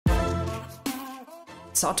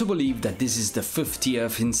It's hard to believe that this is the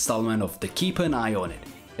 50th installment of the Keep an Eye on It.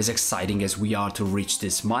 As exciting as we are to reach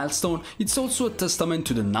this milestone, it's also a testament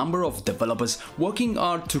to the number of developers working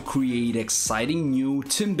hard to create exciting new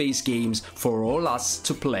turn-based games for all us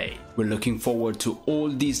to play. We're looking forward to all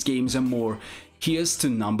these games and more. Here's to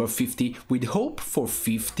number 50 with hope for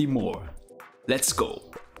 50 more. Let's go!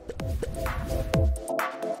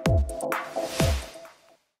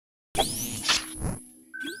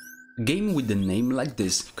 A game with a name like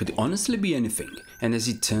this could honestly be anything, and as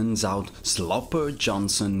it turns out, Slopper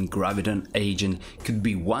Johnson Graviton Agent could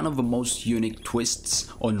be one of the most unique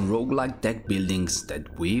twists on roguelike deck buildings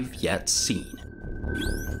that we've yet seen.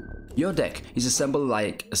 Your deck is assembled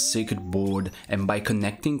like a circuit board, and by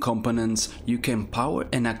connecting components you can power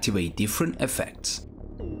and activate different effects.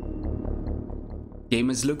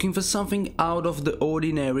 Gamers looking for something out of the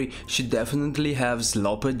ordinary should definitely have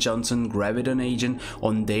Slopper Johnson Graviton Agent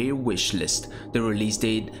on their wishlist. The release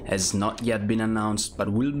date has not yet been announced, but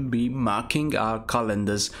we'll be marking our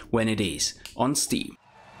calendars when it is, on Steam.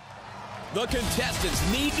 The contestants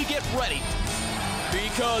need to get ready,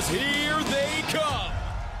 because here they come!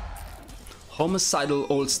 Homicidal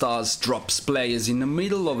All-Stars drops players in the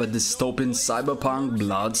middle of a dystopian cyberpunk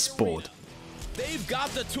blood sport. They've got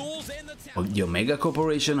the tools and the talent. Your Mega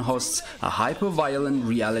Corporation hosts a hyper-violent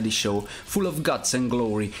reality show full of guts and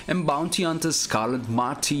glory, and bounty hunter Scarlet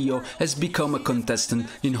Martillo has become a contestant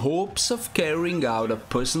in hopes of carrying out a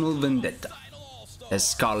personal vendetta. As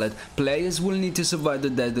Scarlet, players will need to survive the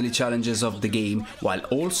deadly challenges of the game while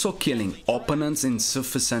also killing opponents in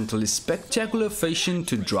sufficiently spectacular fashion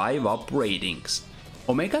to drive up ratings.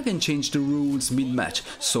 Omega can change the rules mid-match,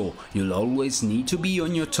 so you'll always need to be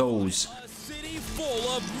on your toes.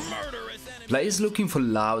 Players looking for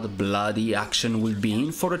loud, bloody action will be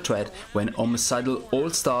in for a threat when Homicidal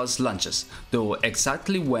All-Stars launches, though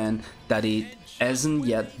exactly when that it hasn't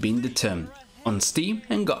yet been determined, on Steam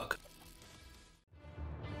and GOG.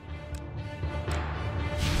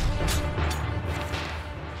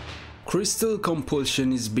 Crystal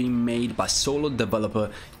Compulsion is being made by solo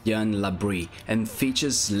developer Yann Labrie and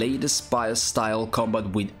features latest Spire-style combat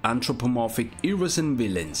with anthropomorphic heroes and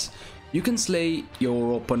villains. You can slay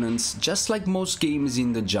your opponents just like most games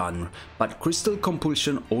in the genre, but Crystal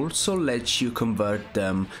Compulsion also lets you convert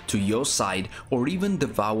them to your side or even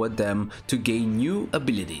devour them to gain new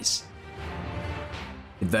abilities.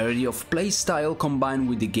 The variety of playstyle combined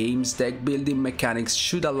with the game's deck building mechanics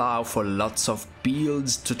should allow for lots of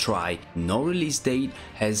builds to try. No release date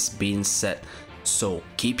has been set, so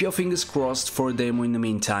keep your fingers crossed for a demo in the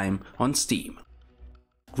meantime on Steam.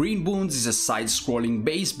 Green Boons is a side-scrolling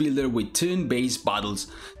base builder with turn-based battles.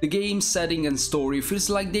 The game's setting and story feels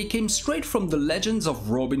like they came straight from the legends of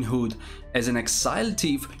Robin Hood. As an exiled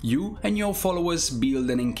thief, you and your followers build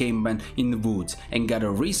an encampment in the woods and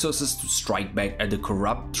gather resources to strike back at the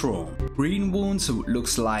corrupt throne. Green Boons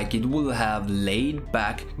looks like it will have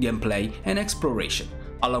laid-back gameplay and exploration,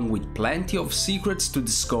 along with plenty of secrets to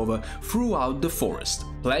discover throughout the forest.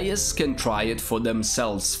 Players can try it for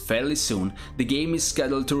themselves fairly soon. The game is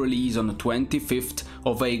scheduled to release on the 25th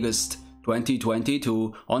of August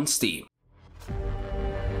 2022 on Steam.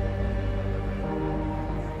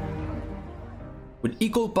 With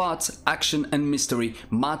equal parts action and mystery,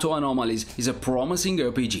 Mato Anomalies is a promising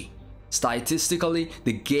RPG. Stylistically,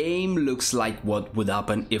 the game looks like what would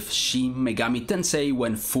happen if Shin Megami Tensei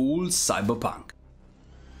went full cyberpunk.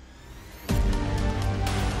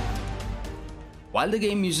 While the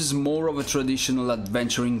game uses more of a traditional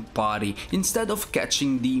adventuring party instead of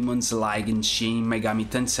catching demons like in Shin Megami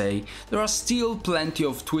Tensei, there are still plenty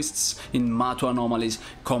of twists in Mato Anomalies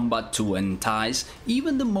combat to entice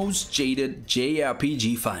even the most jaded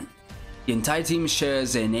JRPG fan. The entire team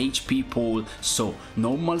shares an HP pool, so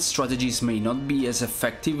normal strategies may not be as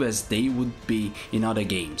effective as they would be in other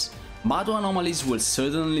games. Mato Anomalies will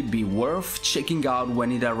certainly be worth checking out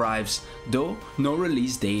when it arrives, though no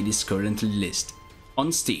release date is currently listed. On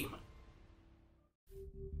Steam.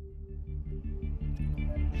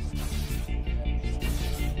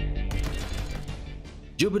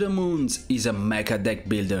 Jupiter Moons is a mecha deck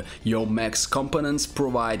builder. Your mech's components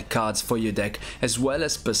provide cards for your deck as well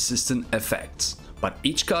as persistent effects, but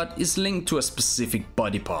each card is linked to a specific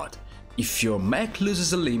body part. If your mech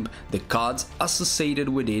loses a limb, the cards associated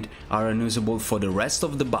with it are unusable for the rest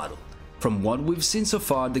of the battle. From what we've seen so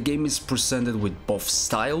far, the game is presented with both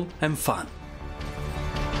style and fun.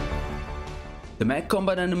 The mech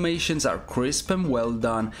combat animations are crisp and well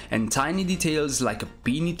done, and tiny details like a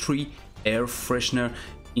peony tree air freshener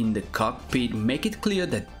in the cockpit make it clear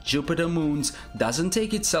that Jupiter Moons doesn't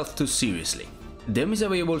take itself too seriously. The demo is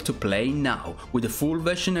available to play now, with the full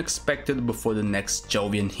version expected before the next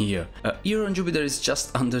Jovian year. A year on Jupiter is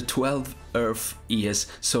just under 12 Earth years,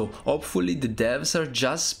 so hopefully the devs are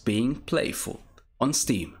just being playful. On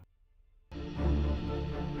Steam.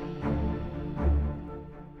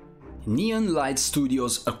 Neon Light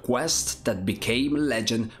Studios' A Quest That Became a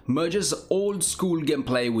Legend merges old school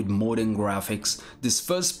gameplay with modern graphics. This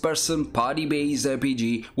first-person party-based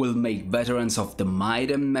RPG will make veterans of the Might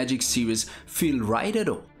and Magic series feel right at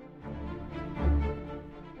home.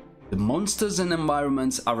 The monsters and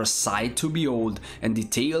environments are a sight to behold, and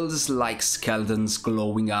details like skeletons'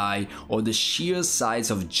 glowing eye or the sheer size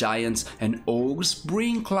of giants and ogres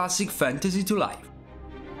bring classic fantasy to life.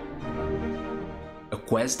 A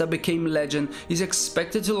Quest That Became Legend is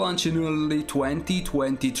expected to launch in early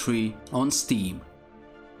 2023 on Steam.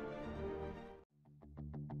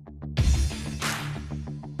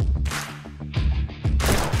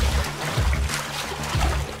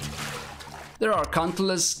 There are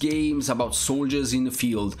countless games about soldiers in the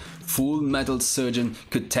field. Full Metal Surgeon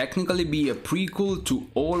could technically be a prequel to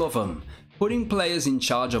all of them, putting players in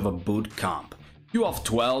charge of a boot camp. You have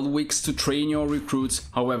 12 weeks to train your recruits,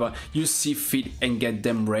 however you see fit and get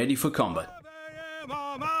them ready for combat.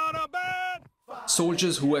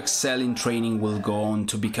 Soldiers who excel in training will go on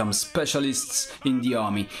to become specialists in the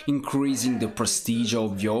army, increasing the prestige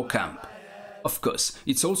of your camp. Of course,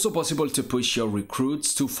 it's also possible to push your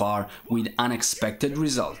recruits too far with unexpected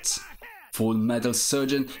results. Full Metal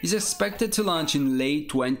Surgeon is expected to launch in late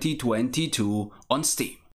 2022 on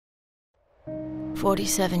Steam.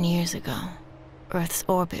 47 years ago, Earth's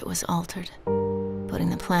orbit was altered, putting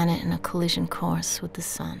the planet in a collision course with the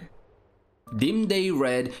Sun. Dimday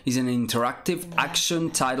Red is an interactive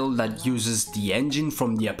action title that uses the engine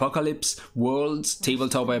from the Apocalypse World's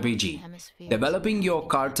tabletop RPG. Developing your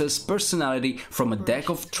character's personality from a deck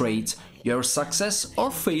of traits, your success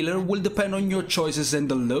or failure will depend on your choices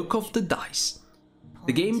and the luck of the dice.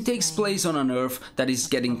 The game takes place on an Earth that is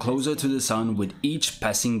getting closer to the Sun with each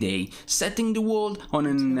passing day, setting the world on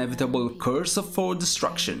an inevitable curse for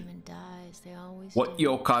destruction. What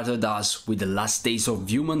your character does with the last days of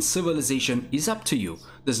human civilization is up to you.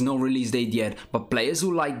 There's no release date yet, but players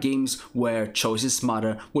who like games where choices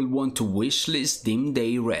matter will want to wishlist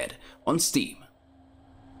Dimday Red on Steam.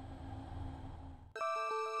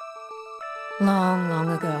 Long, long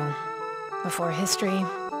ago, before history,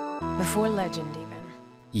 before legend even.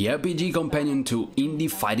 The RPG companion to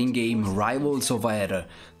indie fighting game Rivals of Aether,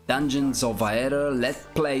 Dungeons of Aether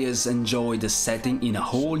let players enjoy the setting in a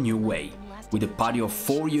whole new way. With a party of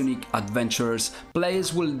 4 unique adventurers,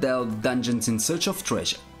 players will delve dungeons in search of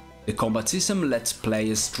treasure. The combat system lets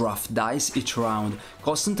players draft dice each round,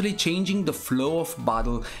 constantly changing the flow of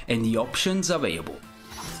battle and the options available.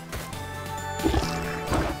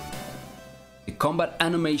 The combat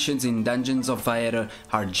animations in Dungeons of Aether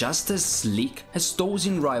are just as sleek as those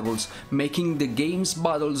in Rivals, making the game's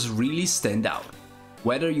battles really stand out.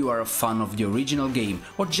 Whether you are a fan of the original game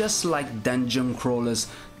or just like dungeon crawlers,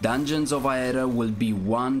 Dungeons of Aether will be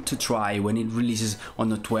one to try when it releases on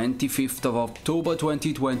the 25th of October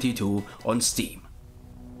 2022 on Steam.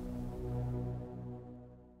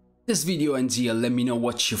 This video ends here. Let me know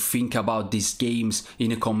what you think about these games in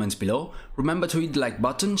the comments below. Remember to hit the like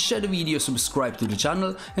button, share the video, subscribe to the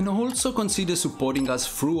channel, and also consider supporting us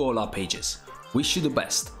through all our pages. Wish you the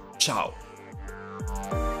best. Ciao!